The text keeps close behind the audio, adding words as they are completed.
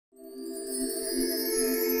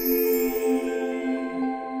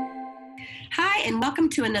and welcome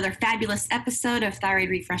to another fabulous episode of Thyroid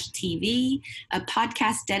Refresh TV, a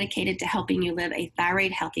podcast dedicated to helping you live a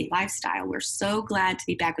thyroid healthy lifestyle. We're so glad to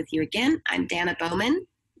be back with you again. I'm Dana Bowman.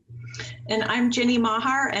 And I'm Jenny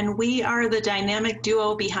Mahar, and we are the dynamic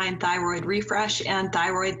duo behind Thyroid Refresh and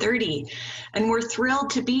Thyroid 30. And we're thrilled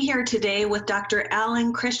to be here today with Dr.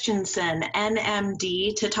 Alan Christianson,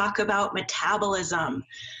 NMD, to talk about metabolism.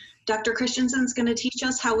 Dr. Christianson is going to teach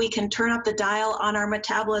us how we can turn up the dial on our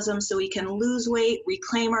metabolism so we can lose weight,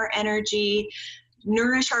 reclaim our energy,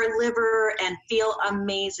 nourish our liver, and feel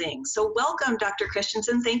amazing. So welcome, Dr.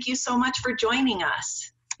 Christianson. Thank you so much for joining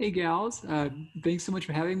us. Hey, gals. Thanks so much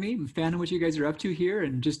for having me. I'm a fan of what you guys are up to here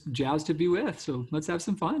and just jazzed to be with. So let's have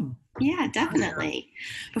some fun. Yeah, definitely.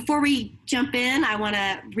 Before we jump in, I want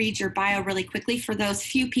to read your bio really quickly for those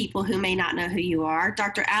few people who may not know who you are.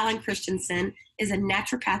 Dr. Alan Christianson is a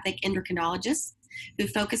naturopathic endocrinologist who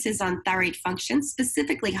focuses on thyroid function,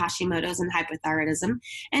 specifically Hashimoto's and hypothyroidism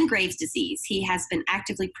and Graves' disease. He has been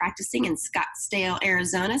actively practicing in Scottsdale,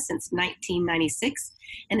 Arizona since 1996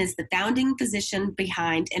 and is the founding physician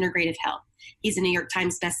behind Integrative Health. He's a New York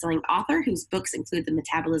Times bestselling author whose books include the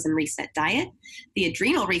Metabolism Reset Diet, the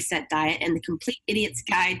Adrenal Reset Diet, and the Complete Idiot's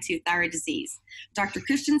Guide to Thyroid Disease. Dr.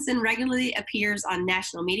 Christianson regularly appears on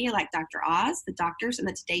national media like Dr. Oz, The Doctors, and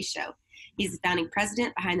The Today Show. He's the founding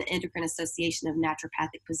president behind the Endocrine Association of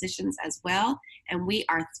Naturopathic Physicians as well, and we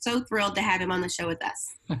are so thrilled to have him on the show with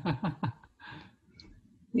us.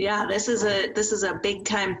 Yeah, this is a big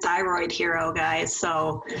time thyroid hero, guys.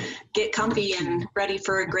 So get comfy and ready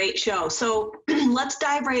for a great show. So let's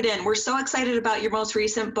dive right in. We're so excited about your most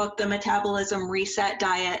recent book, The Metabolism Reset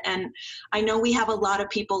Diet. And I know we have a lot of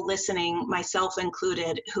people listening, myself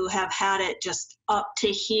included, who have had it just up to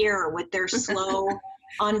here with their slow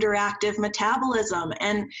underactive metabolism,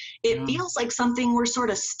 and it feels like something we're sort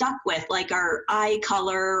of stuck with, like our eye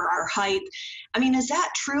color, our height. I mean, is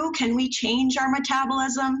that true? Can we change our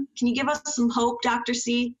metabolism? Can you give us some hope, Dr.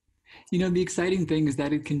 C? You know, the exciting thing is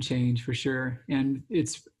that it can change for sure. And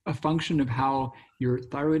it's a function of how your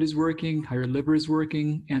thyroid is working, how your liver is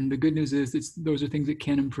working. And the good news is those are things that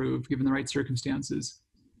can improve given the right circumstances.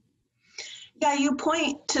 Yeah, you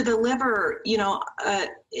point to the liver,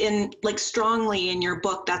 in like strongly in your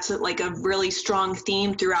book. That's like a really strong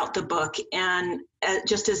theme throughout the book, and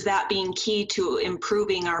just as that being key to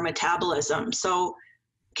improving our metabolism. So,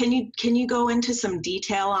 can you go into some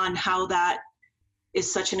detail on how that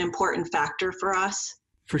is such an important factor for us?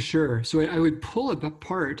 For sure. So I would pull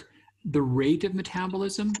apart the rate of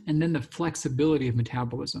metabolism and then the flexibility of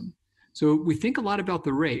metabolism. So we think a lot about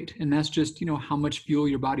the rate, and that's just, how much fuel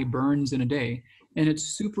your body burns in a day. And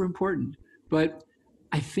it's super important. But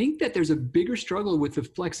I think that there's a bigger struggle with the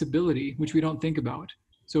flexibility, which we don't think about.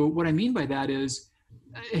 So what I mean by that is,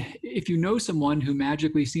 if you know someone who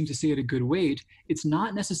magically seems to stay at a good weight, it's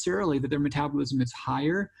not necessarily that their metabolism is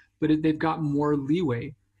higher, but they've got more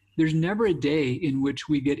leeway. There's never a day in which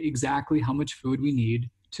we get exactly how much food we need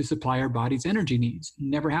to supply our body's energy needs. It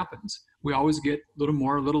never happens. We always get a little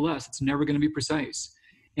more, a little less. It's never going to be precise.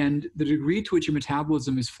 And the degree to which your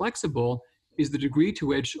metabolism is flexible is the degree to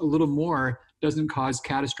which a little more doesn't cause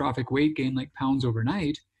catastrophic weight gain like pounds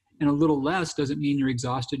overnight, and a little less doesn't mean you're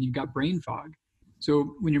exhausted and you've got brain fog.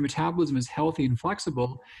 So when your metabolism is healthy and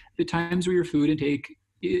flexible, the times where your food intake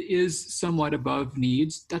is somewhat above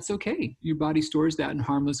needs, that's okay. Your body stores that in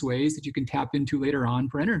harmless ways that you can tap into later on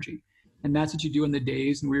for energy. And that's what you do on the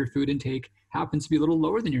days where your food intake happens to be a little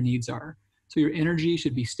lower than your needs are. So your energy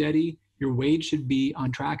should be steady, your weight should be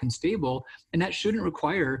on track and stable, and that shouldn't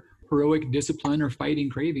require heroic discipline or fighting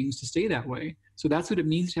cravings to stay that way. So that's what it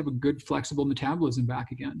means to have a good flexible metabolism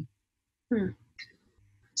back again.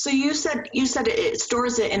 So you said it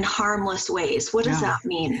stores it in harmless ways. What does that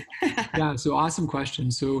mean? Yeah, so awesome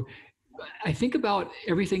question. So I think about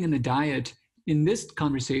everything in the diet in this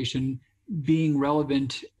conversation being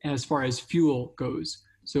relevant as far as fuel goes.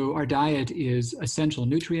 So our diet is essential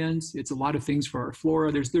nutrients. It's a lot of things for our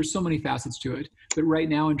flora. There's so many facets to it. But right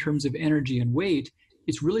now, in terms of energy and weight,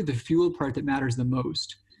 it's really the fuel part that matters the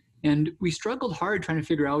most. And we struggled hard trying to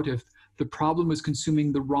figure out if the problem was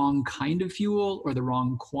consuming the wrong kind of fuel or the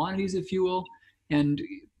wrong quantities of fuel. And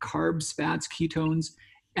carbs, fats, ketones,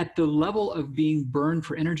 at the level of being burned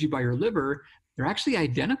for energy by your liver, they're actually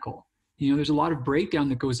identical. There's a lot of breakdown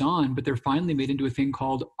that goes on, but they're finally made into a thing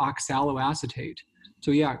called oxaloacetate.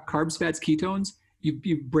 So yeah, carbs, fats, ketones,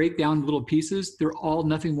 you break down little pieces, they're all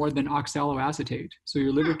nothing more than oxaloacetate. So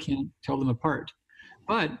your liver can't tell them apart.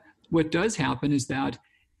 But what does happen is that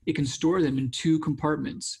it can store them in two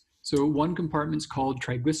compartments. So one compartment's called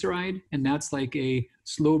triglyceride, and that's like a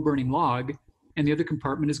slow burning log. And the other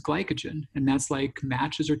compartment is glycogen, and that's like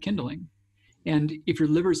matches or kindling. And if your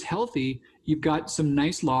liver's healthy, you've got some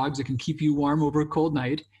nice logs that can keep you warm over a cold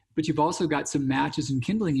night, but you've also got some matches and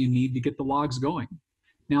kindling you need to get the logs going.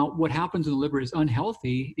 Now, what happens when the liver is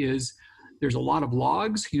unhealthy is there's a lot of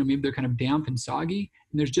logs, maybe they're kind of damp and soggy,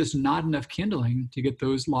 and there's just not enough kindling to get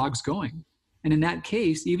those logs going. And in that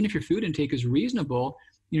case, even if your food intake is reasonable,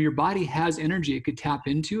 your body has energy it could tap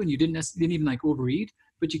into, and you didn't even like overeat,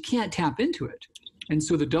 but you can't tap into it. And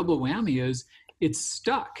so the double whammy is it's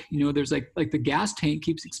stuck. There's like the gas tank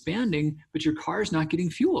keeps expanding, but your car's not getting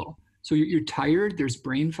fuel. So you're tired, there's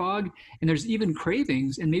brain fog, and there's even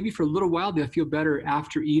cravings. And maybe for a little while, they'll feel better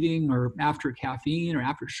after eating or after caffeine or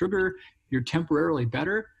after sugar. You're temporarily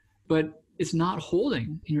better, but it's not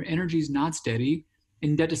holding, and your energy is not steady.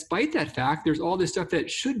 And that despite that fact, there's all this stuff that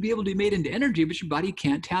should be able to be made into energy, but your body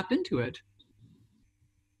can't tap into it.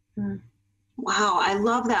 Wow, I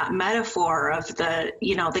love that metaphor of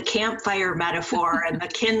the campfire metaphor and the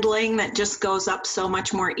kindling that just goes up so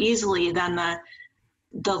much more easily than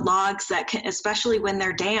the logs that can, especially when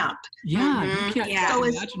they're damp. Yeah, you can't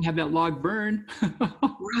imagine have that log burn.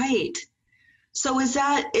 Right. So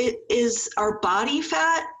is our body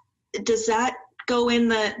fat, does that go in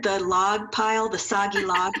the log pile, the soggy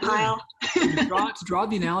log pile? To draw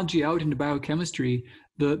the analogy out into biochemistry,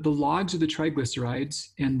 the logs are the triglycerides,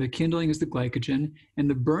 and the kindling is the glycogen, and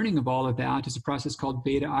the burning of all of that is a process called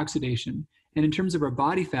beta oxidation. And in terms of our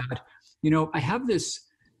body fat, I have this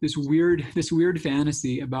weird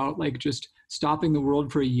fantasy about like just stopping the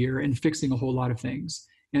world for a year and fixing a whole lot of things.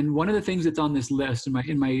 And one of the things that's on this list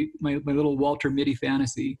in my little Walter Mitty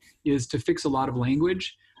fantasy is to fix a lot of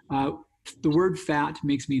language. The word fat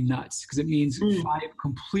makes me nuts because it means 5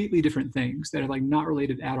 completely different things that are like not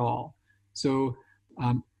related at all. So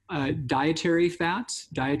dietary fats,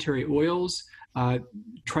 dietary oils,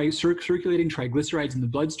 circulating triglycerides in the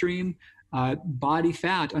bloodstream, body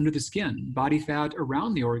fat under the skin, body fat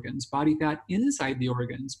around the organs, body fat inside the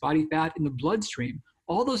organs, body fat in the bloodstream.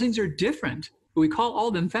 All those things are different, but we call all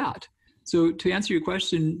of them fat. So to answer your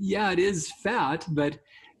question, yeah, it is fat, but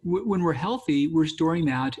when we're healthy, we're storing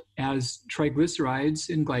that as triglycerides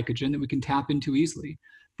and glycogen that we can tap into easily.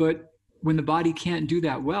 But when the body can't do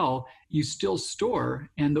that well, you still store,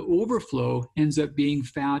 and the overflow ends up being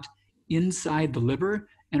fat inside the liver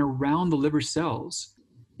and around the liver cells.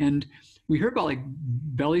 And we hear about like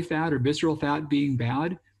belly fat or visceral fat being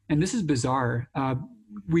bad, and this is bizarre.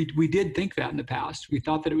 We did think that in the past. We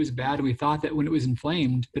thought that it was bad, and we thought that when it was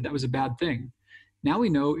inflamed, that was a bad thing. Now we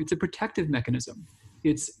know it's a protective mechanism.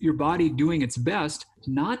 It's your body doing its best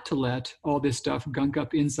not to let all this stuff gunk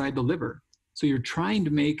up inside the liver. So you're trying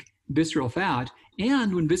to make visceral fat,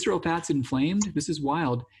 and when visceral fat's inflamed, this is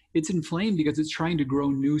wild, it's inflamed because it's trying to grow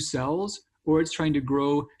new cells, or it's trying to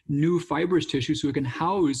grow new fibrous tissue so it can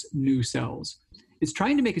house new cells. It's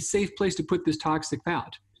trying to make a safe place to put this toxic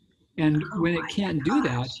fat. And when it can't do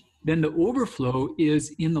that, then the overflow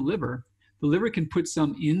is in the liver. The liver can put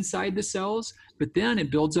some inside the cells, but then it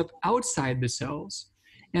builds up outside the cells.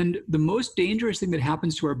 And the most dangerous thing that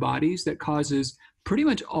happens to our bodies that causes pretty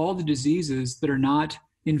much all the diseases that are not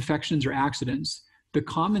infections or accidents, the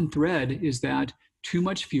common thread is that too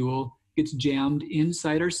much fuel gets jammed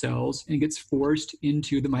inside our cells and gets forced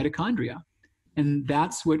into the mitochondria. And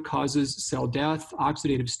that's what causes cell death,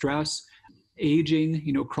 oxidative stress,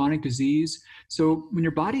 aging, chronic disease. So when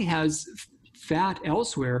your body has fat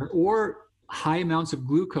elsewhere, or high amounts of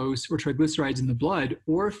glucose or triglycerides in the blood,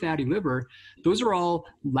 or fatty liver, those are all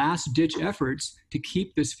last-ditch efforts to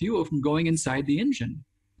keep this fuel from going inside the engine.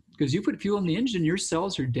 Because you put fuel in the engine, your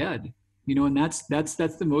cells are dead. And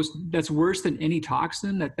that's worse than any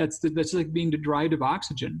toxin. That's like being deprived of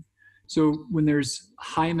oxygen. So when there's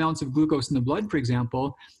high amounts of glucose in the blood, for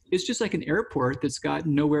example, it's just like an airport that's got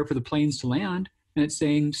nowhere for the planes to land, and it's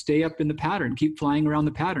saying stay up in the pattern, keep flying around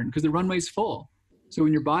the pattern because the runway's full. So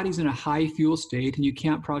when your body's in a high fuel state and you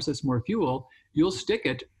can't process more fuel, you'll stick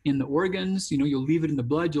it in the organs, you'll leave it in the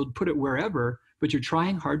blood, you'll put it wherever, but you're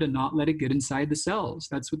trying hard to not let it get inside the cells.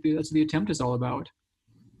 That's what the attempt is all about.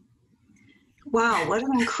 Wow, what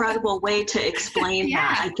an incredible way to explain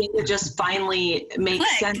that. I think it just finally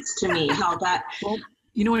makes sense to me how that... Well,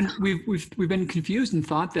 and we've been confused and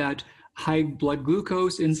thought that high blood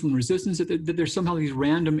glucose, insulin resistance, that there's somehow these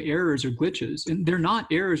random errors or glitches. And they're not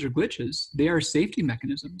errors or glitches. They are safety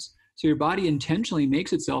mechanisms. So your body intentionally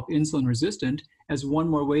makes itself insulin resistant as one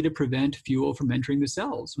more way to prevent fuel from entering the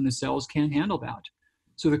cells when the cells can't handle that.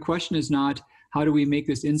 So the question is not, how do we make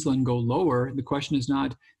this insulin go lower? The question is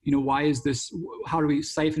not, how do we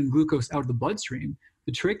siphon glucose out of the bloodstream?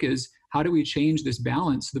 The trick is, how do we change this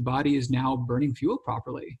balance so the body is now burning fuel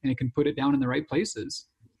properly and it can put it down in the right places?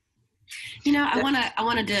 I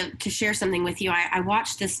wanted to share something with you. I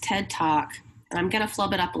watched this TED Talk, and I'm going to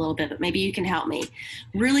flub it up a little bit, but maybe you can help me.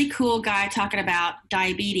 Really cool guy talking about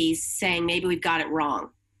diabetes, saying maybe we've got it wrong.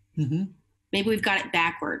 Mm-hmm. Maybe we've got it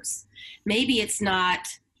backwards. Maybe it's not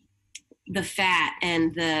the fat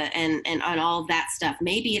and all of that stuff.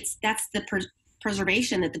 Maybe that's the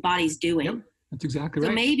preservation that the body's doing. Yep, that's exactly right. So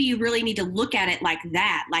right. maybe you really need to look at it like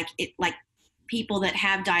that, like people that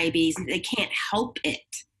have diabetes, they can't help it.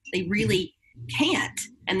 They really can't,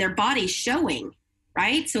 and their body's showing,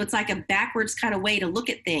 right? So it's like a backwards kind of way to look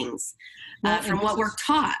at things from what we're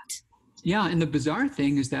taught. Yeah, and the bizarre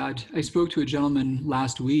thing is that I spoke to a gentleman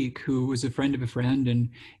last week who was a friend of a friend, and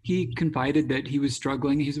he confided that he was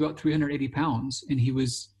struggling. He's about 380 pounds, and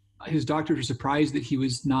his doctors were surprised that he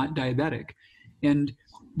was not diabetic. And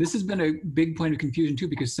this has been a big point of confusion too,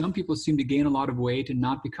 because some people seem to gain a lot of weight and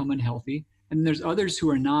not become unhealthy. And there's others who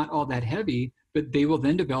are not all that heavy, but they will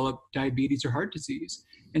then develop diabetes or heart disease.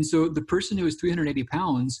 And so the person who was 380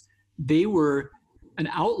 pounds, they were an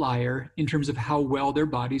outlier in terms of how well their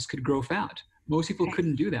bodies could grow fat. Most people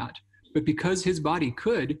couldn't do that. But because his body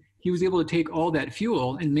could, he was able to take all that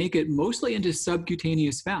fuel and make it mostly into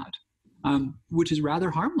subcutaneous fat, which is rather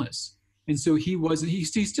harmless. And so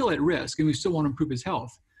he's still at risk, and we still want to improve his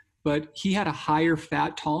health. But he had a higher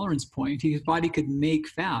fat tolerance point. His body could make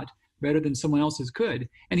fat better than someone else's could.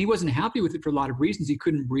 And he wasn't happy with it for a lot of reasons. He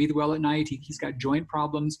couldn't breathe well at night. He's got joint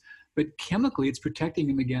problems. But chemically, it's protecting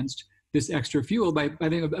him against this extra fuel by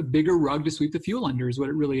having a bigger rug to sweep the fuel under is what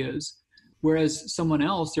it really is. Whereas someone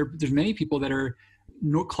else, there's many people that are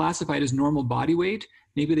classified as normal body weight.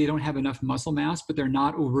 Maybe they don't have enough muscle mass, but they're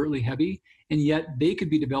not overtly heavy. And yet they could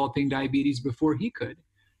be developing diabetes before he could.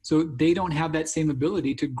 So they don't have that same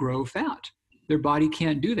ability to grow fat. Their body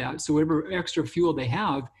can't do that. So whatever extra fuel they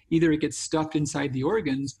have, either it gets stuffed inside the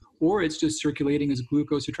organs or it's just circulating as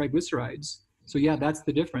glucose or triglycerides. So yeah, that's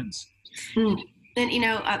the difference. Mm.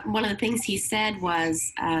 And, one of the things he said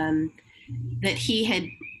was that he had,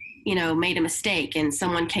 made a mistake and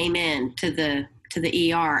someone came in to the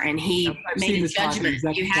ER and he made a judgment.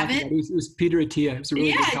 You have it? It was Peter Attia. It was a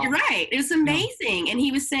really good talk. You're right. It was amazing. Yeah. And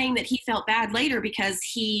he was saying that he felt bad later because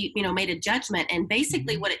he, made a judgment. And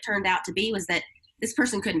basically what it turned out to be was that this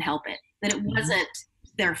person couldn't help it, that it wasn't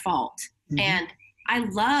their fault. Mm-hmm. And I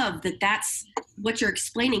love that that's what you're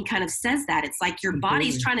explaining kind of says that. It's like your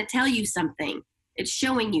body's trying to tell you something. It's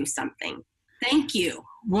showing you something. Thank you.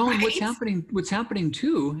 Well, right? What's happening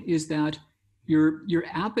too is that your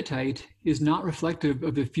appetite is not reflective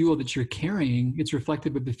of the fuel that you're carrying. It's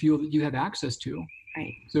reflective of the fuel that you have access to.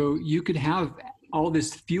 Right. So you could have all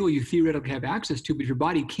this fuel you theoretically have access to, but if your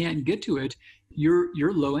body can't get to it, you're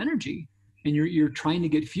low energy and you're trying to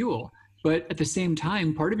get fuel. But at the same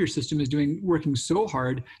time, part of your system is working so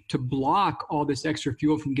hard to block all this extra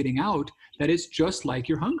fuel from getting out that it's just like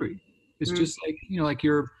you're hungry. It's just like, like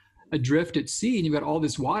you're adrift at sea and you've got all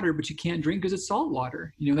this water, but you can't drink because it's salt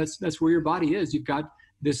water. That's where your body is. You've got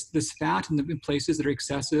this fat in places that are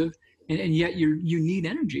excessive, and yet you need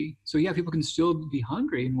energy. So yeah, people can still be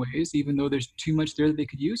hungry in ways, even though there's too much there that they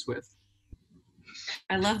could use with.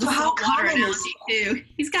 I love the salt water analogy too.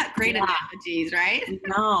 He's got great analogies, right?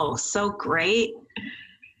 No, so great.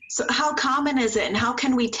 So how common is it, and how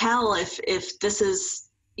can we tell if this is,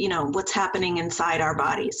 what's happening inside our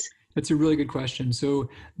bodies? That's a really good question. So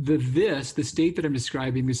the state that I'm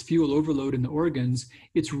describing, this fuel overload in the organs,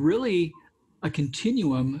 it's really a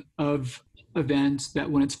continuum of events that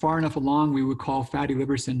when it's far enough along, we would call fatty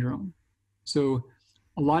liver syndrome. So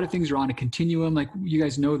a lot of things are on a continuum. Like you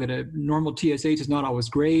guys know that a normal TSH is not always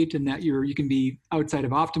great and that you can be outside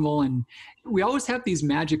of optimal. And we always have these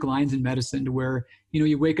magic lines in medicine to where,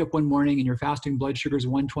 you wake up one morning and your fasting blood sugar is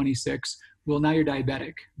 126. Well, now you're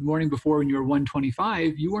diabetic. The morning before when you were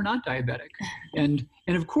 125, you were not diabetic. And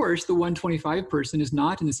of course, the 125 person is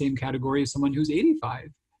not in the same category as someone who's 85,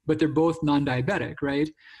 but they're both non-diabetic, right?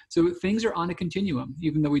 So things are on a continuum,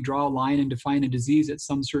 even though we draw a line and define a disease at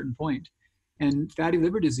some certain point. And fatty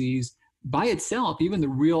liver disease by itself, even the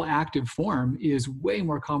real active form, is way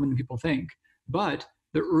more common than people think. But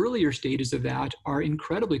the earlier stages of that are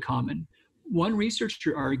incredibly common. One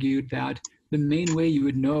researcher argued that the main way you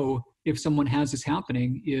would know if someone has this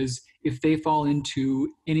happening is if they fall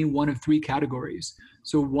into any one of three categories.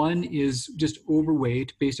 So one is just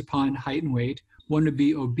overweight based upon height and weight. One would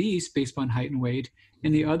be obese based upon height and weight.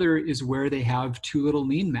 And the other is where they have too little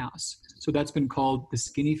lean mass. So that's been called the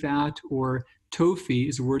skinny fat, or TOFI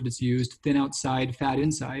is a word that's used, thin outside, fat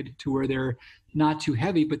inside, to where they're not too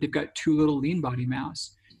heavy, but they've got too little lean body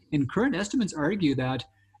mass. And current estimates argue that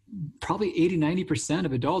probably 80-90%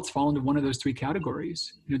 of adults fall into one of those three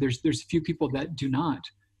categories. There's a few people that do not.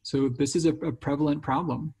 So this is a prevalent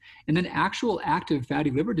problem. And then actual active fatty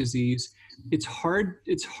liver disease, it's hard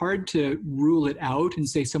to rule it out and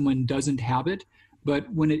say someone doesn't have it.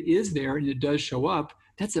 But when it is there and it does show up,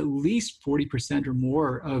 that's at least 40% or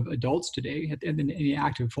more of adults today in any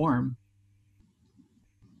active form.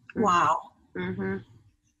 Wow. Mm-hmm.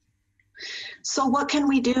 So what can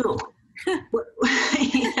we do?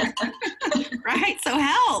 Right. So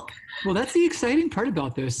help. Well, that's the exciting part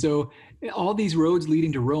about this. So all these roads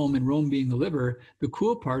leading to Rome, and Rome being the liver, the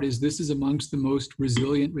cool part is this is amongst the most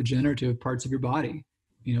resilient, regenerative parts of your body.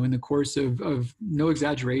 You know, in the course of no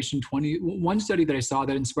exaggeration, one study that I saw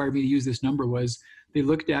that inspired me to use this number was they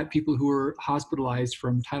looked at people who were hospitalized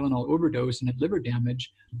from Tylenol overdose and had liver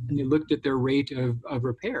damage, and they looked at their rate of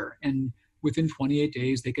repair. And within 28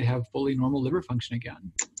 days, they could have fully normal liver function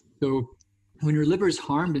again. So when your liver is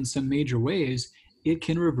harmed in some major ways, it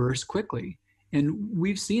can reverse quickly. And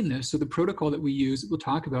we've seen this. So the protocol that we use, we'll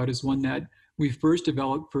talk about, is one that we first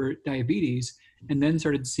developed for diabetes, and then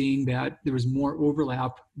started seeing that there was more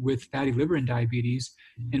overlap with fatty liver and diabetes.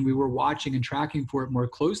 And we were watching and tracking for it more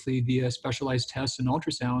closely via specialized tests and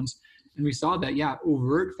ultrasounds. And we saw that, yeah,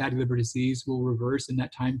 overt fatty liver disease will reverse in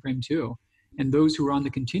that time frame too. And those who are on the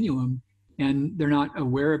continuum and they're not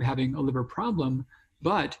aware of having a liver problem,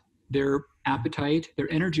 but their appetite,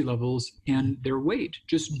 their energy levels, and their weight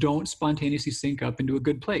just don't spontaneously sync up into a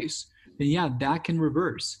good place, then yeah, that can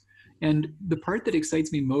reverse. And the part that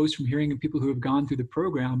excites me most from hearing of people who have gone through the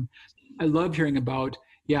program, I love hearing about,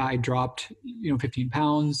 yeah, I dropped 15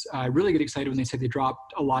 pounds. I really get excited when they say they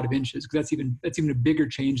dropped a lot of inches, because that's even a bigger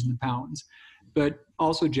change than the pounds. But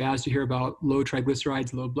also jazzed to hear about low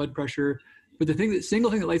triglycerides, low blood pressure. But single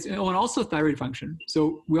thing that lights, and also thyroid function.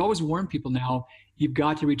 So we always warn people now, you've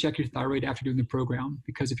got to recheck your thyroid after doing the program,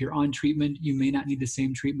 because if you're on treatment, you may not need the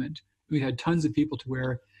same treatment. We've had tons of people to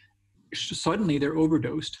where suddenly they're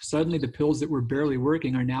overdosed. Suddenly the pills that were barely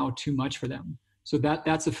working are now too much for them. So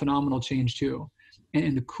that's a phenomenal change too.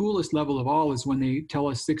 And the coolest level of all is when they tell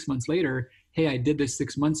us 6 months later, hey, I did this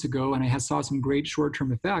 6 months ago and I saw some great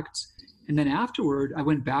short-term effects. And then afterward, I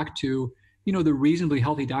went back to, the reasonably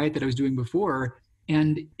healthy diet that I was doing before,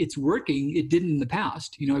 and it's working. It didn't in the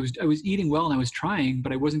past. I was eating well and I was trying,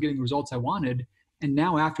 but I wasn't getting the results I wanted. And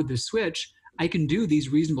now after this switch, I can do these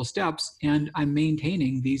reasonable steps and I'm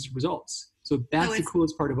maintaining these results. So that's the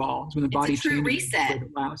coolest part of all, is when the body changes. Reset. It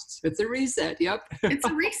lasts. It's a reset. Yep. It's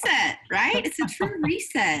a reset, right? It's a true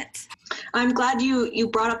reset. I'm glad you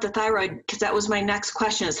brought up the thyroid, because that was my next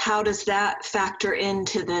question, is how does that factor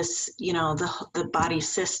into this, the body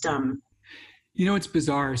system? It's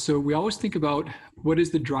bizarre. So we always think about what is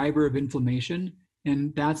the driver of inflammation.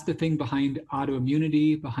 And that's the thing behind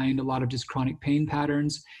autoimmunity, behind a lot of just chronic pain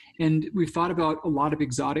patterns. And we've thought about a lot of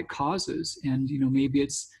exotic causes. And, maybe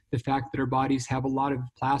it's the fact that our bodies have a lot of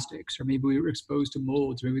plastics, or maybe we were exposed to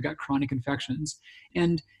molds, or maybe we got chronic infections.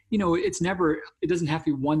 And, it doesn't have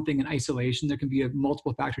to be one thing in isolation. There can be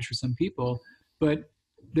multiple factors for some people. But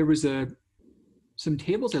there was some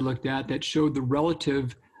tables I looked at that showed the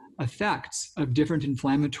relative effects of different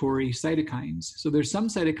inflammatory cytokines. So there's some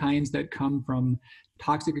cytokines that come from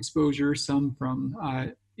toxic exposure, some from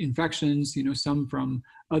infections, some from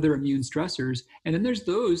other immune stressors. And then there's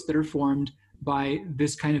those that are formed by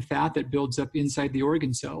this kind of fat that builds up inside the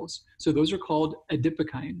organ cells. So those are called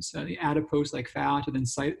adipokines, adipose like fat, and then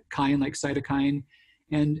cytokine like cytokine.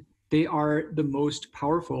 And they are the most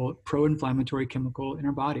powerful pro-inflammatory chemical in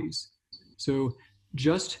our bodies. So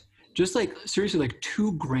just like, seriously, like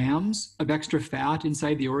 2 grams of extra fat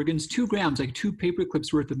inside the organs, 2 grams, like 2 paper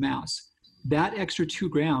clips worth of mass. That extra 2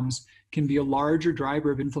 grams can be a larger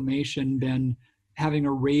driver of inflammation than having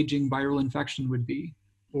a raging viral infection would be,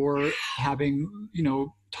 or having,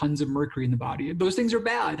 tons of mercury in the body. Those things are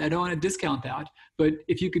bad. I don't want to discount that. But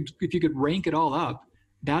if you could rank it all up,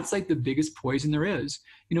 that's like the biggest poison there is.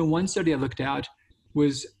 One study I looked at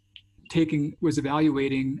was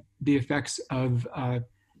evaluating the effects of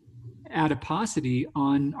adiposity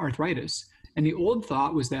on arthritis. And the old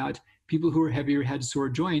thought was that people who were heavier had sore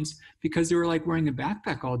joints because they were like wearing a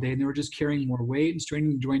backpack all day and they were just carrying more weight and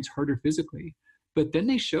straining the joints harder physically. But then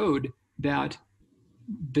they showed that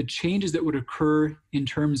the changes that would occur in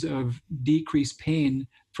terms of decreased pain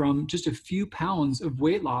from just a few pounds of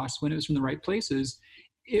weight loss when it was from the right places,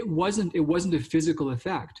 it wasn't a physical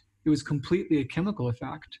effect. It was completely a chemical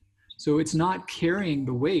effect. So it's not carrying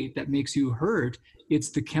the weight that makes you hurt. It's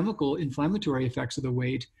the chemical inflammatory effects of the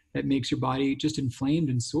weight that makes your body just inflamed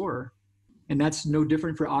and sore. And that's no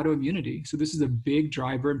different for autoimmunity. So this is a big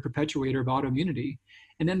driver and perpetuator of autoimmunity.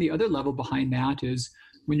 And then the other level behind that is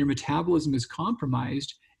when your metabolism is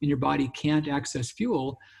compromised and your body can't access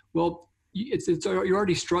fuel, well, you're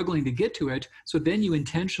already struggling to get to it. So then you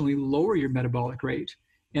intentionally lower your metabolic rate.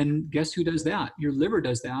 And guess who does that? Your liver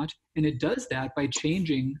does that. And it does that by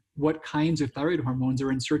changing what kinds of thyroid hormones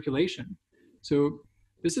are in circulation. So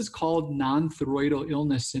this is called non-thyroidal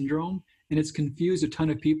illness syndrome, and it's confused a ton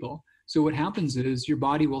of people. So what happens is your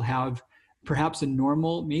body will have perhaps a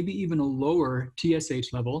normal, maybe even a lower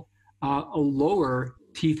TSH level, a lower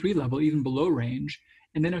T3 level, even below range.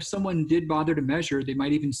 And then if someone did bother to measure, they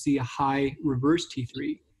might even see a high reverse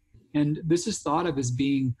T3. And this is thought of as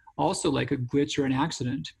being also like a glitch or an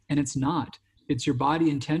accident, and it's not. It's your body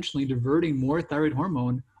intentionally diverting more thyroid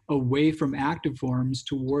hormone away from active forms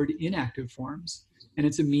toward inactive forms. And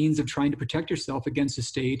it's a means of trying to protect yourself against a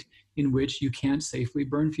state in which you can't safely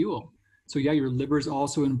burn fuel. So yeah, your liver is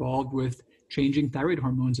also involved with changing thyroid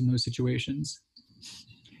hormones in those situations.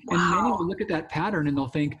 Wow. And many will look at that pattern and they'll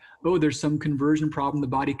think, oh, there's some conversion problem. The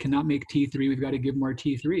body cannot make T3. We've got to give more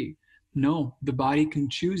T3. No, the body can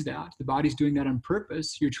choose that. The body's doing that on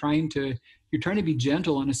purpose. You're trying to be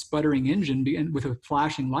gentle on a sputtering engine with a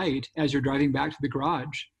flashing light as you're driving back to the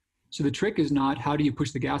garage. So the trick is not how do you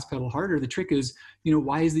push the gas pedal harder. The trick is,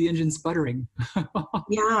 why is the engine sputtering?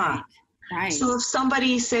 Yeah. Right. So if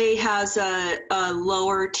somebody, say, has a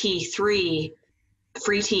lower T3,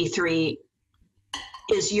 free T3,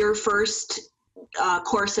 is your first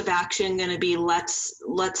course of action going to be let's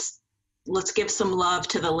give some love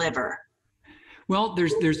to the liver? Well,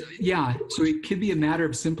 there's so it could be a matter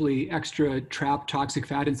of simply extra trapped toxic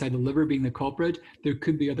fat inside the liver being the culprit. There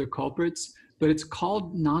could be other culprits, but it's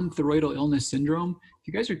called non-thyroidal illness syndrome. If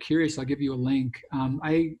you guys are curious, I'll give you a link.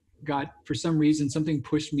 I got, for some reason, something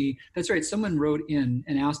pushed me. That's right, someone wrote in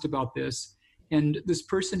and asked about this, and this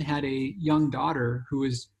person had a young daughter who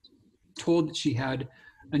was told that she had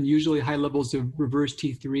unusually high levels of reverse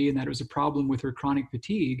T3 and that it was a problem with her chronic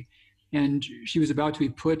fatigue. And she was about to be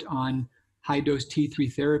put on high-dose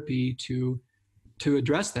T3 therapy to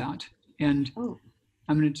address that. And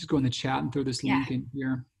I'm going to just go in the chat and throw this link in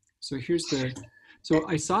here. So so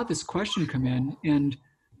I saw this question come in, and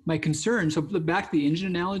my concern, so back to the engine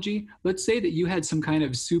analogy, let's say that you had some kind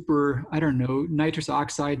of super, nitrous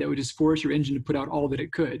oxide that would just force your engine to put out all that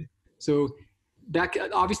it could. So that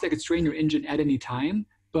obviously could strain your engine at any time,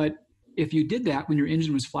 but if you did that when your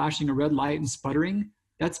engine was flashing a red light and sputtering,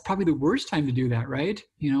 that's probably the worst time to do that, right?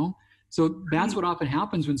 So that's what often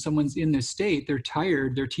happens when someone's in this state. They're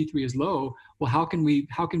tired, their T3 is low. Well, how can we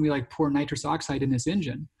like pour nitrous oxide in this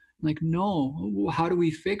engine? I'm like, no, how do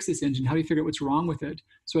we fix this engine? How do we figure out what's wrong with it?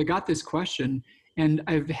 So I got this question, and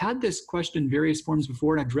I've had this question in various forms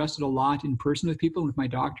before, and I've addressed it a lot in person with people, with my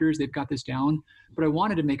doctors. They've got this down, but I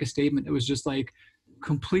wanted to make a statement that was just like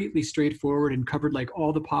completely straightforward and covered like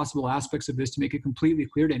all the possible aspects of this to make it completely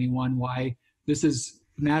clear to anyone why this is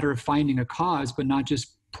a matter of finding a cause, but not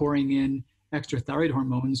just pouring in extra thyroid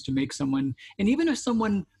hormones to make someone, and even if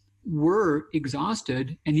someone were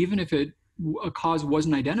exhausted, and even if a cause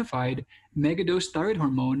wasn't identified, megadose thyroid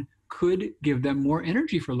hormone could give them more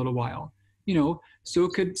energy for a little while. So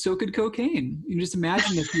could cocaine. You can just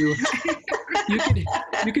imagine if you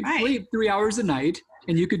could sleep 3 hours a night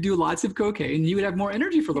and you could do lots of cocaine, you would have more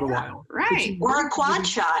energy for a little while. Right. Or a quad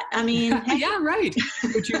shot. I mean, yeah, right.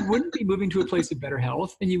 But you wouldn't be moving to a place of better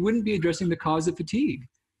health, and you wouldn't be addressing the cause of fatigue.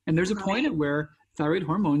 And there's a point at where thyroid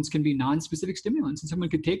hormones can be non-specific stimulants, and someone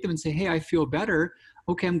could take them and say, hey, I feel better.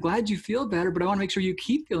 Okay, I'm glad you feel better, but I want to make sure you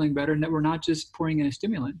keep feeling better and that we're not just pouring in a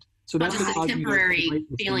stimulant. So that's just a temporary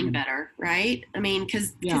feeling better, right? I mean,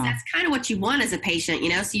 because that's kind of what you want as a patient,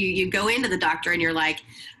 So you go into the doctor and you're like,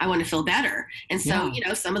 I want to feel better. And so,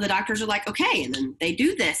 some of the doctors are like, okay, and then they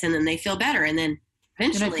do this and then they feel better. And then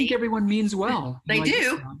eventually. And I think everyone means well. They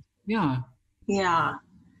do. Yeah. Yeah.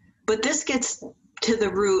 But this gets to the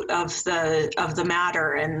root of the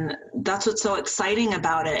matter. And that's what's so exciting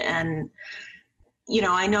about it. And,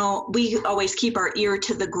 I know we always keep our ear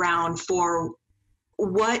to the ground for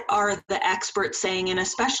what are the experts saying, and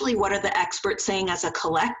especially what are the experts saying as a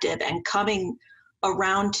collective, and coming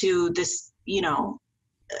around to this,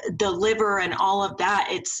 the liver and all of that.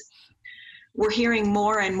 We're hearing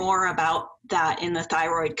more and more about that in the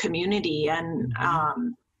thyroid community. And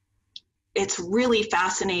it's really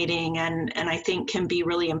fascinating and I think can be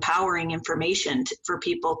really empowering information for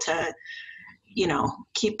people to,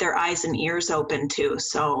 keep their eyes and ears open to.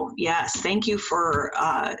 So yes, thank you for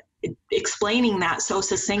explaining that so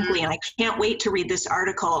succinctly. And I can't wait to read this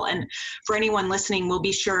article. And for anyone listening, we'll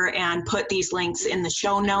be sure and put these links in the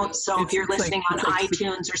show notes. So if you're listening on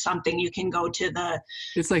iTunes or something, you can go to the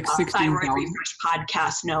Thyroid Refresh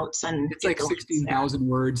podcast notes. And it's like 16,000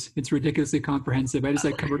 words. It's ridiculously comprehensive. I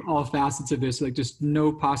just covered all facets of this, just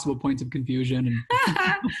no possible points of confusion.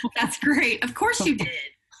 And that's great. Of course you did.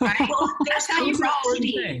 Right? Well, that's how you roll.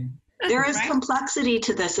 There is complexity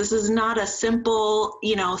to this. This is not a simple,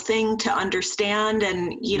 thing to understand.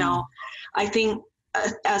 And, I think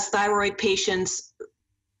as thyroid patients,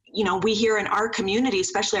 we hear in our community,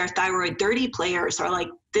 especially our thyroid dirty players, are like,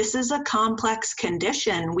 this is a complex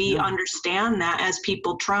condition. We understand that as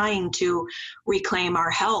people trying to reclaim our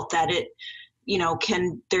health, that it,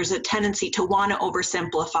 there's a tendency to want to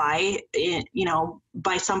oversimplify it,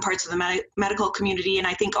 by some parts of the medical community. And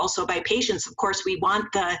I think also by patients. Of course, we want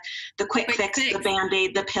the quick fix, the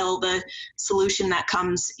Band-Aid, the pill, the solution that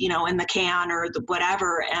comes, in the can or the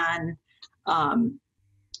whatever. And,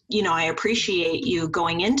 I appreciate you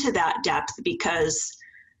going into that depth because,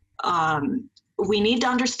 we need to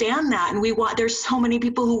understand that. And there's so many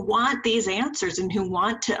people who want these answers and who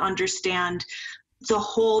want to understand the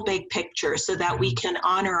whole big picture so that we can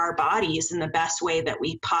honor our bodies in the best way that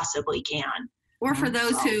we possibly can. Or for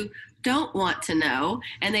those who don't want to know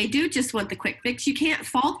and they do just want the quick fix, you can't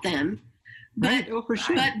fault them. But, right. Oh, for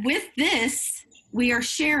sure. But with this, we are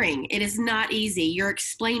sharing. It is not easy. You're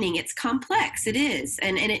explaining. It's complex. It is.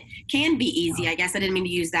 And it can be easy. I guess I didn't mean to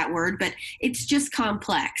use that word, but it's just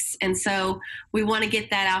complex. And so we want to get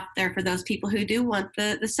that out there for those people who do want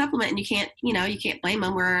the supplement. And you can't blame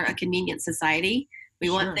them. We're a convenient society. We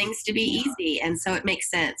want things to be easy. And so it makes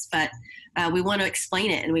sense. But we want to explain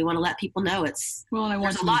it and we want to let people know there's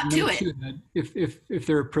a lot to it. Too, that if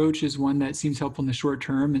their approach is one that seems helpful in the short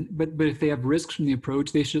term, but if they have risks from the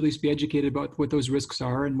approach, they should at least be educated about what those risks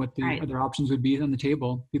are and what the other options would be on the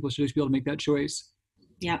table. People should just be able to make that choice.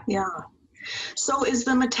 Yep. Yeah. So is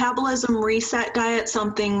the Metabolism Reset Diet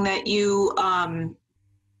something that you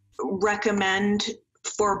recommend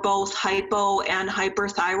for both hypo and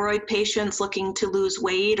hyperthyroid patients looking to lose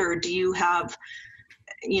weight, or do you have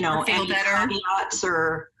any caveats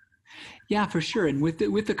or? Yeah, for sure. And with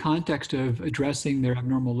the context of addressing their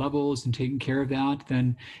abnormal levels and taking care of that,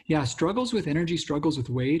 then struggles with energy, struggles with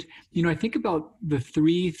weight. I think about the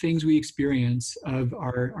three things we experience of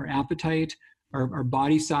our appetite, our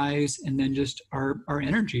body size, and then just our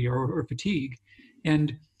energy or fatigue.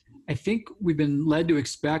 And I think we've been led to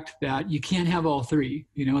expect that you can't have all three,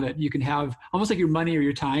 that you can have almost like your money or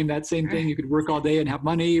your time, that same thing. You could work all day and have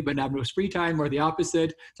money, but have no free time, or the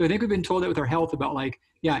opposite. So I think we've been told that with our health about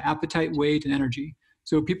appetite, weight, and energy.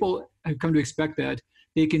 So people have come to expect that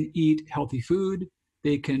they can eat healthy food,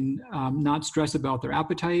 they can not stress about their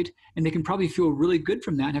appetite, and they can probably feel really good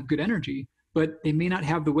from that and have good energy, but they may not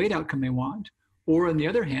have the weight outcome they want. Or on the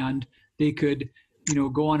other hand, they could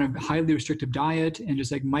go on a highly restrictive diet and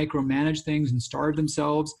just micromanage things and starve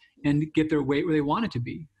themselves and get their weight where they want it to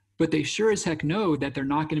be. But they sure as heck know that they're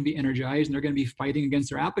not going to be energized and they're going to be fighting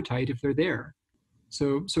against their appetite if they're there.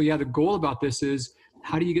 So the goal about this is,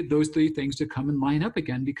 how do you get those three things to come and line up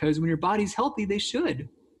again? Because when your body's healthy, they should.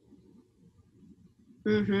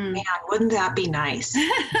 Mm-hmm. Man, wouldn't that be nice?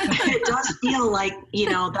 It does feel like,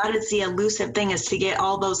 that is the elusive thing, is to get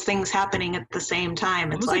all those things happening at the same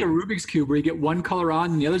time. It's like a Rubik's Cube where you get one color on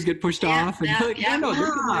and the others get pushed off. And or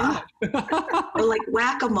like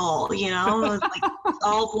whack-a-mole,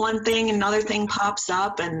 solve one thing, another thing pops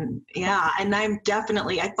up. And and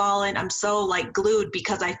I'm so glued,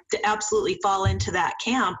 because I absolutely fall into that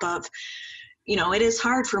camp of, it is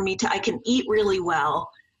hard for me I can eat really well,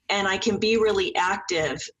 and I can be really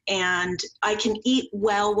active, and I can eat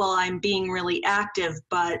well while I'm being really active,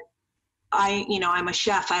 but I'm a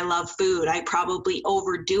chef. I love food. I probably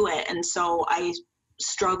overdo it. And so I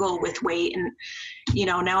struggle with weight. And,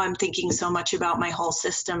 now I'm thinking so much about my whole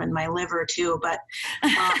system and my liver too, but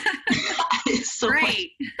it's so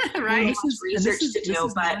great. Right. This is research to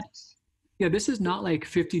do, but. This is not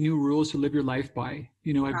 50 new rules to live your life by.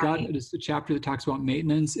 I've got a chapter that talks about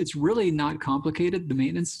maintenance. It's really not complicated. The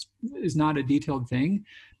maintenance is not a detailed thing,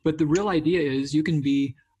 but the real idea is you can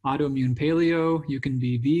be autoimmune paleo, you can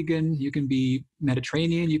be vegan, you can be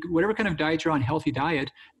Mediterranean, whatever kind of diet you're on, healthy diet,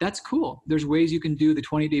 that's cool. There's ways you can do the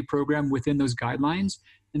 20-day program within those guidelines.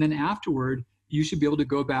 And then afterward, you should be able to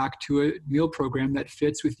go back to a meal program that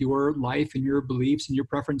fits with your life and your beliefs and your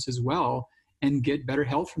preference as well, and get better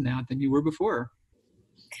health from that than you were before.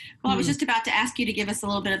 Well, I was just about to ask you to give us a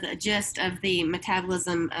little bit of the gist of the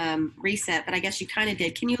metabolism reset, but I guess you kind of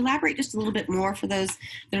did. Can you elaborate just a little bit more for those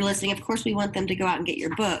that are listening? Of course, we want them to go out and get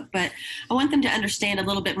your book, but I want them to understand a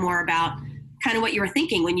little bit more about kind of what you were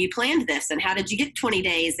thinking when you planned this, and how did you get 20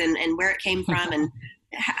 days and where it came from and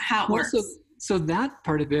how it works. So that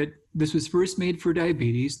part of it, this was first made for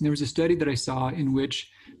diabetes. And there was a study that I saw in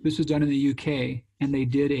which this was done in the UK, and they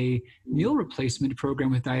did a meal replacement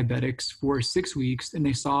program with diabetics for 6 weeks. And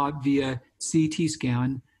they saw via CT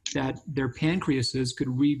scan that their pancreases could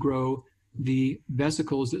regrow the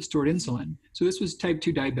vesicles that stored insulin. So this was type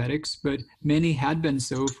 2 diabetics, but many had been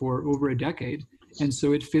so for over a decade. And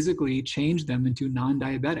so it physically changed them into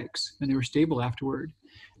non-diabetics, and they were stable afterward.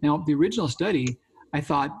 Now, the original study, I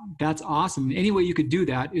thought, that's awesome. Any way you could do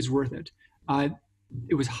that is worth it.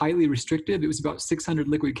 It was highly restrictive. It was about 600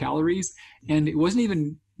 liquid calories, and it wasn't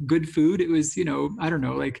even good food. It was, I don't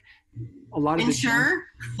know, like a lot of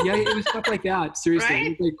yeah, it was stuff like that. Seriously, Right?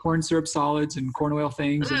 It was like corn syrup solids and corn oil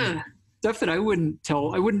things. And stuff that I wouldn't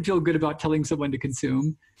feel good about telling someone to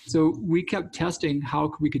consume. So we kept testing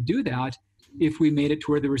how we could do that if we made it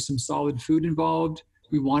to where there was some solid food involved.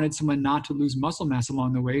 We wanted someone not to lose muscle mass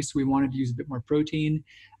along the way, so we wanted to use a bit more protein.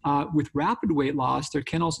 With rapid weight loss, there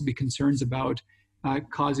can also be concerns about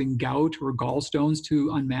causing gout or gallstones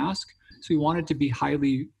to unmask. So we wanted to be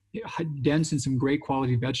highly dense in some great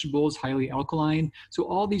quality vegetables, highly alkaline. So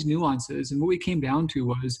all these nuances. And what we came down to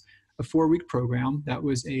was a 4-week program that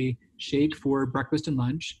was a shake for breakfast and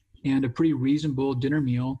lunch and a pretty reasonable dinner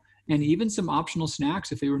meal, and even some optional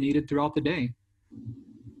snacks if they were needed throughout the day.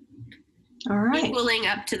 All right. Equaling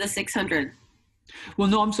up to the 600. Well,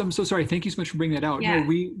 no, I'm so sorry. Thank you so much for bringing that out. Yeah. No,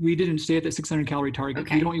 we didn't stay at that 600 calorie target.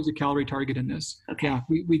 Okay. We don't use a calorie target in this. Okay. Yeah,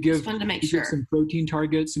 we give, Just wanted to make we give sure. some protein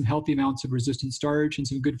targets, some healthy amounts of resistant starch, and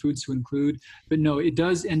some good foods to include. But no, it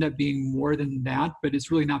does end up being more than that, but it's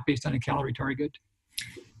really not based on a calorie target.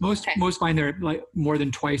 Most find they're like more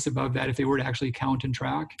than twice above that if they were to actually count and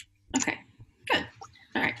track. Okay, good.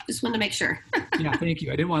 All right, just wanted to make sure. Yeah, thank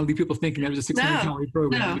you. I didn't want to leave people thinking that was a 600 calorie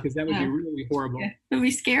program, because that would be really horrible. Yeah, it would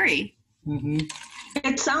be scary. Mm-hmm.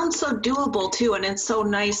 It sounds so doable too, and it's so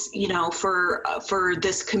nice, for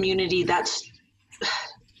this community that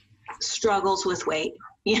struggles with weight,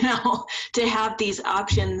 to have these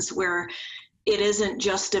options where it isn't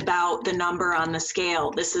just about the number on the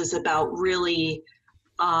scale. This is about really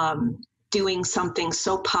doing something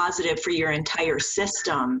so positive for your entire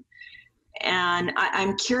system. And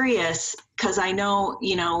I'm curious, because I know,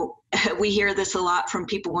 we hear this a lot from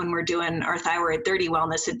people when we're doing our Thyroid 30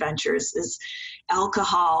 wellness adventures, is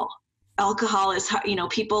alcohol. Alcohol is,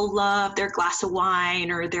 people love their glass of wine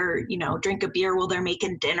or their, drink a beer while they're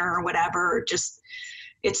making dinner or whatever. Just,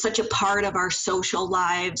 it's such a part of our social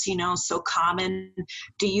lives, so common.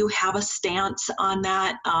 Do you have a stance on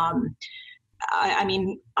that? I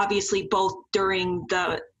mean, obviously both during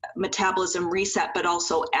the metabolism reset, but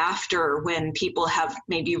also after, when people have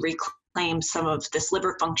maybe reclaimed some of this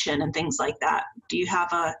liver function and things like that. Do you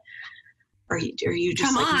have are you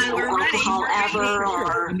just Come like on, no we're ready, alcohol we're ready. ever?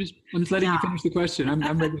 Or I'm just letting you finish the question.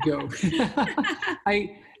 I'm ready to go.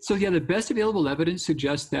 So the best available evidence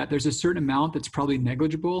suggests that there's a certain amount that's probably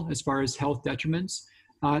negligible as far as health detriments.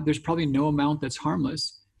 There's probably no amount that's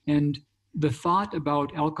harmless. And the thought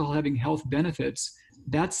about alcohol having health benefits,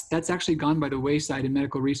 that's actually gone by the wayside in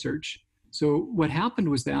medical research. So what happened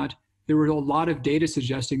was that there were a lot of data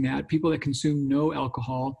suggesting that people that consumed no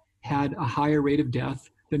alcohol had a higher rate of death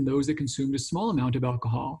than those that consumed a small amount of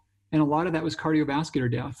alcohol. And a lot of that was cardiovascular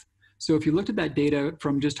death. So if you looked at that data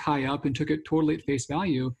from just high up and took it totally at face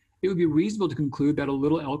value, it would be reasonable to conclude that a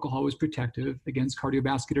little alcohol was protective against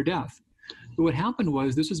cardiovascular death. But what happened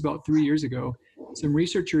was, this was about 3 years ago, some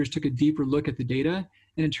researchers took a deeper look at the data,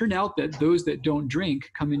 and it turned out that those that don't drink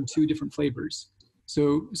come in 2 different flavors.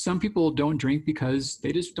 So some people don't drink because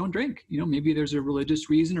they just don't drink. Maybe there's a religious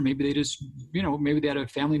reason, or maybe they just, maybe they had a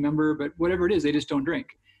family member, but whatever it is, they just don't drink.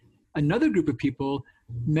 Another group of people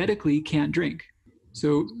medically can't drink.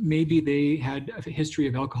 So maybe they had a history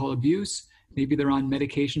of alcohol abuse. Maybe they're on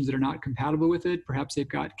medications that are not compatible with it. Perhaps they've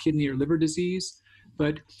got kidney or liver disease.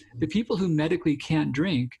 But the people who medically can't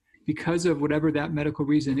drink, because of whatever that medical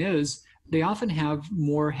reason is, they often have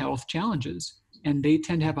more health challenges, and they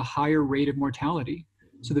tend to have a higher rate of mortality.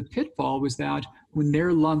 So the pitfall was that when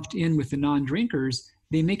they're lumped in with the non-drinkers,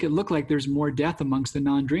 they make it look like there's more death amongst the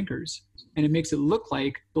non-drinkers. And it makes it look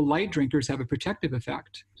like the light drinkers have a protective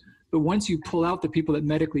effect. But once you pull out the people that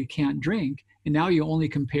medically can't drink, and now you only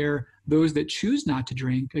compare those that choose not to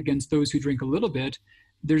drink against those who drink a little bit,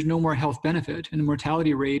 there's no more health benefit. And the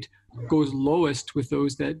mortality rate goes lowest with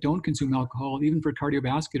those that don't consume alcohol, even for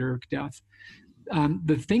cardiovascular death.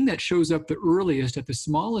 the thing that shows up the earliest at the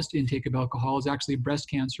smallest intake of alcohol is actually breast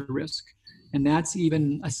cancer risk. And that's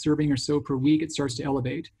even a serving or so per week, it starts to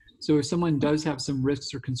elevate. So if someone does have some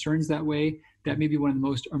risks or concerns that way, that may be one of the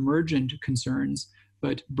most emergent concerns.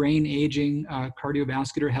 But brain aging,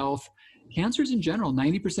 cardiovascular health, cancers in general,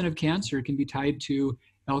 90% of cancer can be tied to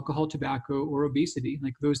alcohol, tobacco, or obesity,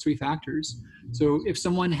 like those three factors. So if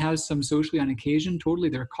someone has some socially on occasion, totally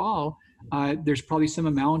their call. There's probably some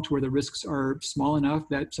amount where the risks are small enough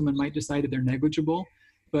that someone might decide that they're negligible.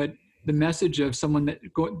 But the message of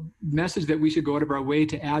message that we should go out of our way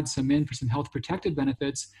to add some in for some health protective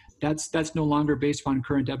benefits, that's no longer based on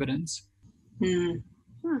current evidence.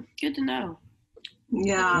 Good to know.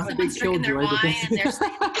 Yeah. Someone's drinking their wine and they're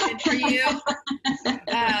saying good for you.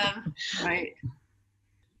 Right.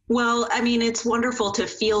 Well, I mean, it's wonderful to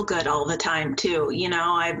feel good all the time too. You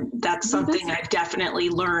know, that's something I've definitely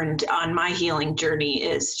learned on my healing journey,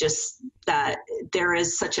 is just that there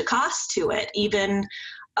is such a cost to it. Even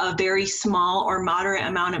a very small or moderate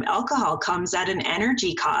amount of alcohol comes at an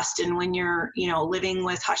energy cost. And when you're, living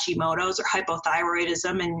with Hashimoto's or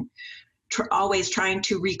hypothyroidism and always trying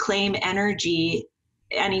to reclaim energy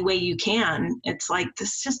any way you can, it's like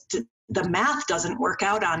the math doesn't work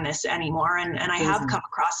out on this anymore. And I have come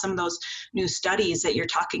across some of those new studies that you're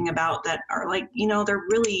talking about that are like,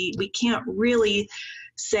 we can't really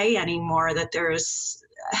say anymore that there's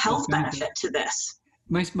a health benefit to this.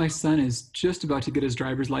 My son is just about to get his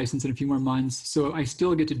driver's license in a few more months. So I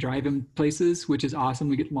still get to drive him places, which is awesome.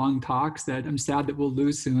 We get long talks that I'm sad that we'll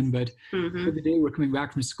lose soon, but for the day we're coming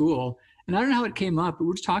back from school. And I don't know how it came up, but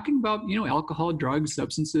we're just talking about, alcohol, drugs,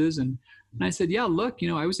 substances. And I said, yeah, look,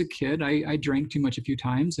 I was a kid. I drank too much a few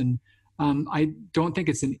times. And I don't think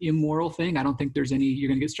it's an immoral thing. I don't think there's you're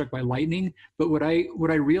going to get struck by lightning. But what I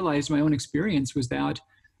realized in my own experience was that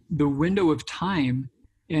the window of time,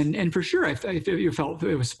 and for sure, I felt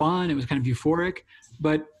it was fun. It was kind of euphoric,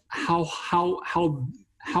 but how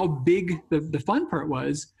big the fun part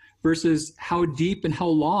was versus how deep and how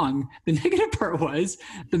long the negative part was,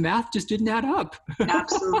 the math just didn't add up.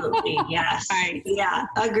 Absolutely, yes. Right. Yeah,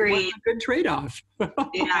 agreed. Good trade-off.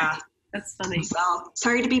 Yeah. That's funny. So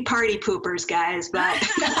sorry to be party poopers, guys, but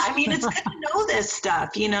I mean, it's good to know this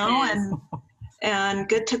stuff, and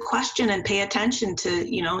good to question and pay attention to,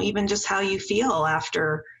 even just how you feel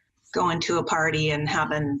after going to a party and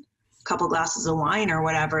having a couple glasses of wine or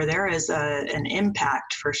whatever. There is an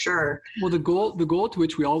impact for sure. Well, the goal to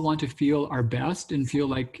which we all want to feel our best and feel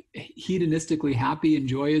like hedonistically happy and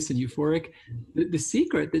joyous and euphoric, the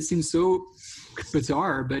secret that seems so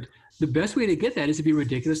bizarre, but the best way to get that is to be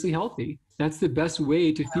ridiculously healthy. That's the best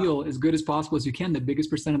way to feel as good as possible as you can. The biggest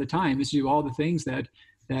percent of the time is to do all the things that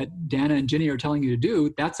Dana and Ginny are telling you to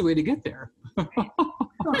do. That's the way to get there.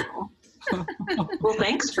 Well,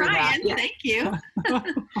 thanks for that. Yeah. Thank you.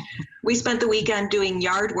 We spent the weekend doing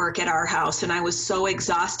yard work at our house, and I was so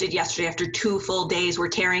exhausted yesterday after 2 full days. We're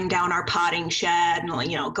tearing down our potting shed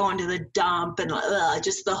and, going to the dump and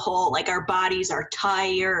just the whole, our bodies are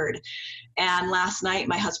tired. And last night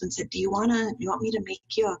my husband said, do you want me to make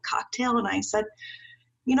you a cocktail? And I said,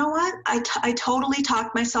 you know what? I totally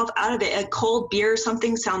talked myself out of it. A cold beer or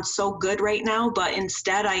something sounds so good right now, but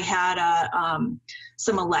instead I had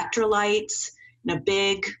some electrolytes in a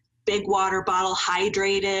big water bottle,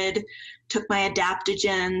 hydrated, took my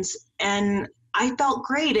adaptogens, and I felt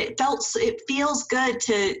great. It feels good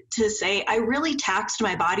to say I really taxed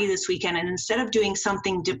my body this weekend, and instead of doing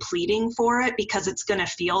something depleting for it because it's going to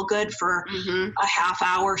feel good for a half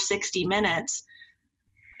hour, 60 minutes,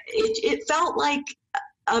 it felt like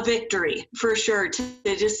a victory for sure to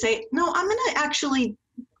just say, no, I'm going to actually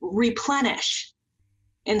replenish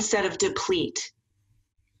instead of deplete.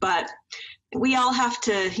 But we all have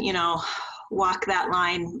to, walk that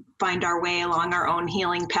line, find our way along our own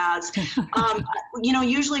healing paths.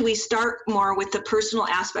 Usually we start more with the personal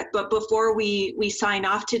aspect, but before we sign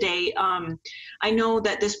off today, I know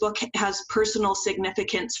that this book has personal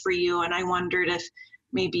significance for you, and I wondered if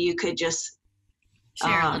maybe you could just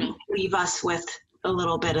leave us with a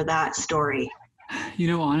little bit of that story.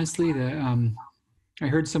 Honestly, I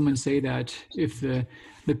heard someone say that if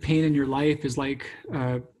the pain in your life is like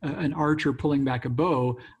an archer pulling back a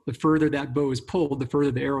bow, the further that bow is pulled, the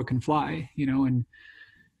further the arrow can fly, and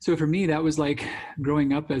so for me, that was like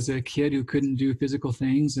growing up as a kid who couldn't do physical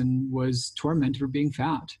things and was tormented for being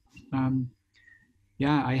fat.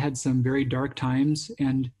 I had some very dark times,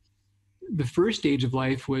 and the first stage of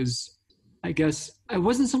life was, I guess, I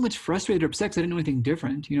wasn't so much frustrated or upset because I didn't know anything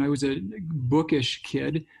different. I was a bookish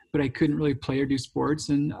kid, but I couldn't really play or do sports,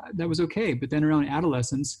 and that was okay. But then around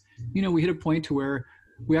adolescence, we hit a point to where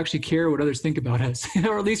we actually care what others think about us.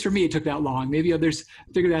 Or at least for me, it took that long. Maybe others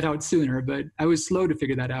figured that out sooner, but I was slow to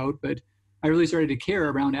figure that out. But I really started to care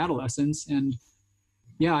around adolescence. And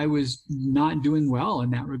yeah, I was not doing well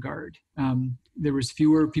in that regard. There was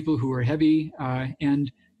fewer people who were heavy,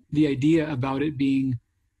 and the idea about it being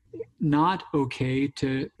not okay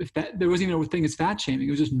to, if that, there wasn't even a thing as fat shaming.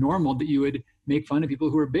 It was just normal that you would make fun of people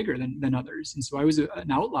who were bigger than others. And so I was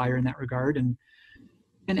an outlier in that regard. And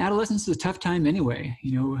adolescence is a tough time anyway,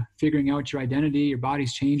 figuring out your identity, your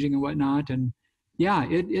body's changing and whatnot. And yeah,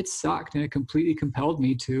 it sucked, and it completely compelled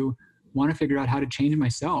me to want to figure out how to change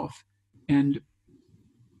myself. And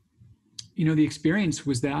the experience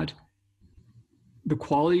was that the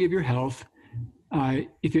quality of your health,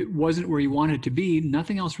 if it wasn't where you wanted it to be,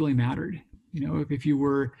 nothing else really mattered. If you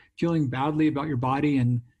were feeling badly about your body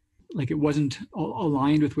and like it wasn't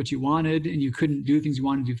aligned with what you wanted, and you couldn't do things you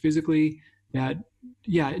wanted to do physically,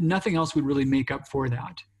 nothing else would really make up for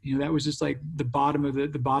that. That was just like the bottom of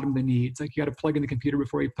the needs. Like, you got to plug in the computer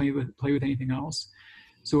before you play with anything else.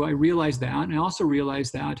 So I realized that, and I also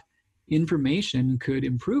realized that information could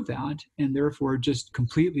improve that, and therefore just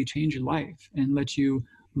completely change your life and let you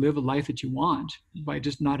live a life that you want by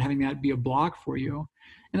just not having that be a block for you.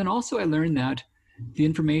 And then also I learned that the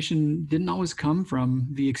information didn't always come from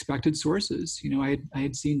the expected sources. I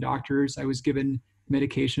had seen doctors, I was given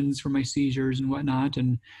medications for my seizures and whatnot,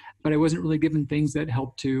 but I wasn't really given things that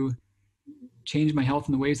helped to change my health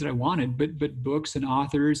in the ways that I wanted. But books and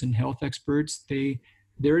authors and health experts,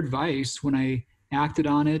 their advice, when I acted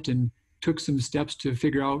on it and took some steps to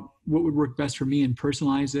figure out what would work best for me and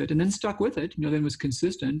personalize it, and then stuck with it, then was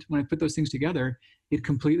consistent. When I put those things together, it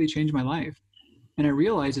completely changed my life. And I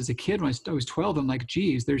realized as a kid, when I was 12, I'm like,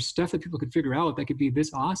 geez, there's stuff that people could figure out that could be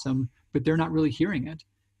this awesome, but they're not really hearing it.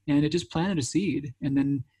 And it just planted a seed. And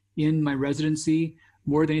then in my residency,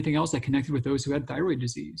 more than anything else, I connected with those who had thyroid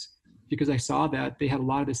disease, because I saw that they had a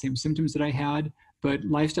lot of the same symptoms that I had, but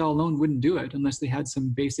lifestyle alone wouldn't do it unless they had some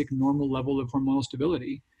basic normal level of hormonal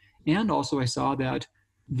stability. And also I saw that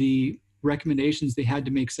the recommendations they had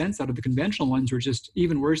to make sense out of the conventional ones were just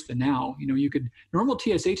even worse than now. Normal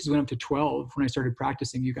TSHs went up to 12 when I started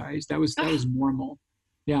practicing, you guys. That was normal.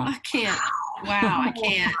 Yeah. I can't. Wow, I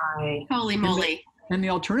can't. Holy moly. And the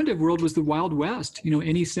alternative world was the Wild West.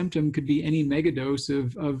 Any symptom could be any megadose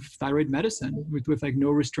of thyroid medicine with like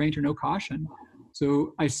no restraint or no caution.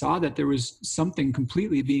 So I saw that there was something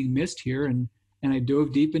completely being missed here, and I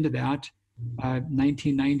dove deep into that.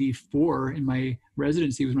 1994 in my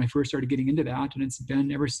residency was when I first started getting into that, and it's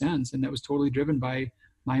been ever since. And that was totally driven by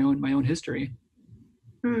my own history.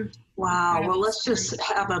 Wow. Well, let's just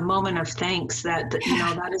have a moment of thanks that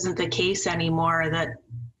that isn't the case anymore, that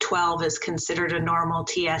 12 is considered a normal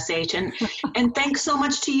TSH. And thanks so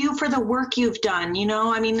much to you for the work you've done.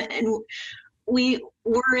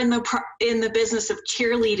 We're in the business of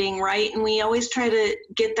cheerleading, right? And we always try to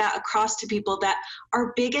get that across to people that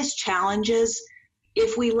our biggest challenges,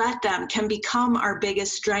 if we let them, can become our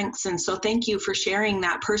biggest strengths. And so thank you for sharing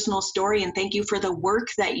that personal story, and thank you for the work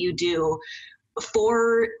that you do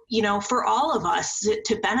for all of us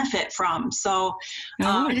to benefit from. So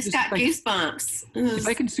I just got goosebumps. If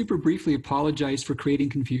I can super briefly apologize for creating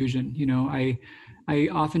confusion. I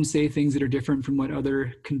often say things that are different from what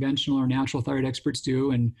other conventional or natural thyroid experts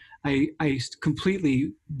do. And I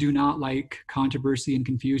completely do not like controversy and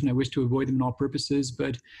confusion. I wish to avoid them in all purposes,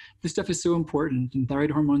 but this stuff is so important, and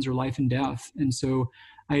thyroid hormones are life and death. And so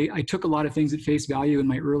I took a lot of things at face value in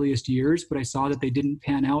my earliest years, but I saw that they didn't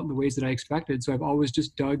pan out in the ways that I expected. So I've always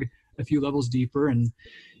just dug a few levels deeper. And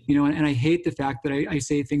I hate the fact that I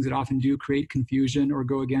say things that often do create confusion or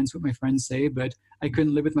go against what my friends say, but I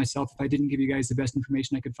couldn't live with myself if I didn't give you guys the best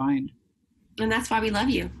information I could find. And that's why we love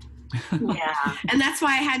you. Yeah. And that's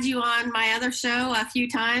why I had you on my other show a few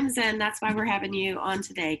times, and that's why we're having you on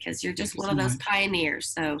today, because you're just one of those pioneers.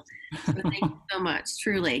 So thank you so much,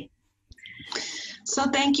 truly. So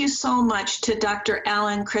thank you so much to Dr.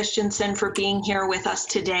 Alan Christianson for being here with us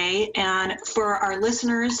today. And for our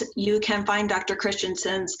listeners, you can find Dr.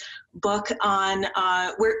 Christianson's book on,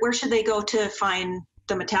 where should they go to find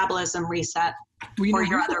the Metabolism Reset? Or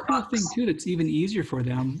your other books? Thing too that's even easier for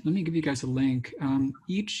them. Let me give you guys a link.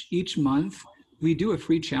 Each month we do a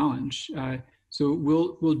free challenge. So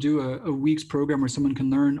we'll do a week's program where someone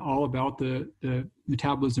can learn all about the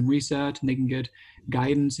metabolism reset, and they can get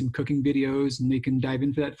guidance and cooking videos, and they can dive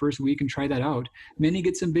into that first week and try that out. Many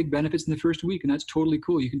get some big benefits in the first week, and that's totally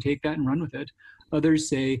cool. You can take that and run with it. Others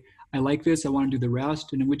say, I like this, I want to do the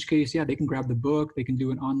rest. And in which case, yeah, they can grab the book, they can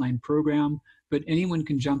do an online program, but anyone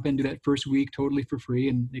can jump into that first week totally for free,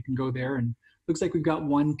 and they can go there and looks like we've got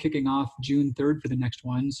one kicking off June 3rd for the next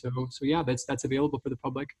one. So yeah, that's available for the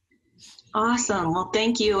public. Awesome. Well,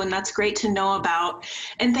 thank you. And that's great to know about.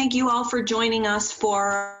 And thank you all for joining us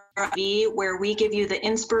for where we give you the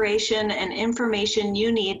inspiration and information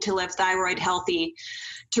you need to live thyroid healthy.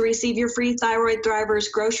 To receive your free Thyroid Thrivers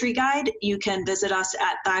grocery guide, you can visit us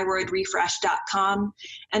at thyroidrefresh.com.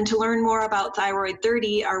 And to learn more about Thyroid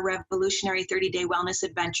 30, our revolutionary 30-day wellness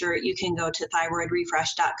adventure, you can go to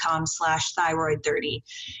thyroidrefresh.com/thyroid30.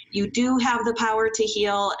 You do have the power to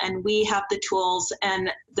heal, and we have the tools and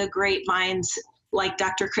the great minds like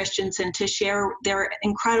Dr. Christianson to share their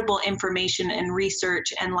incredible information and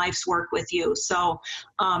research and life's work with you. So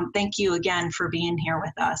thank you again for being here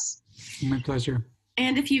with us. My pleasure.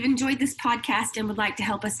 And if you've enjoyed this podcast and would like to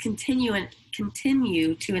help us continue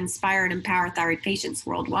to inspire and empower thyroid patients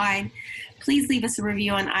worldwide, please leave us a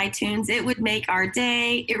review on iTunes. It would make our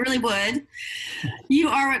day. It really would. You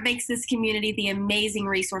are what makes this community the amazing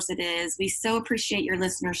resource it is. We so appreciate your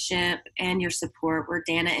listenership and your support. We're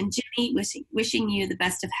Dana and Jenny wishing you the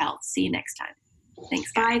best of health. See you next time.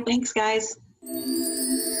 Thanks, guys. Bye. Thanks, guys.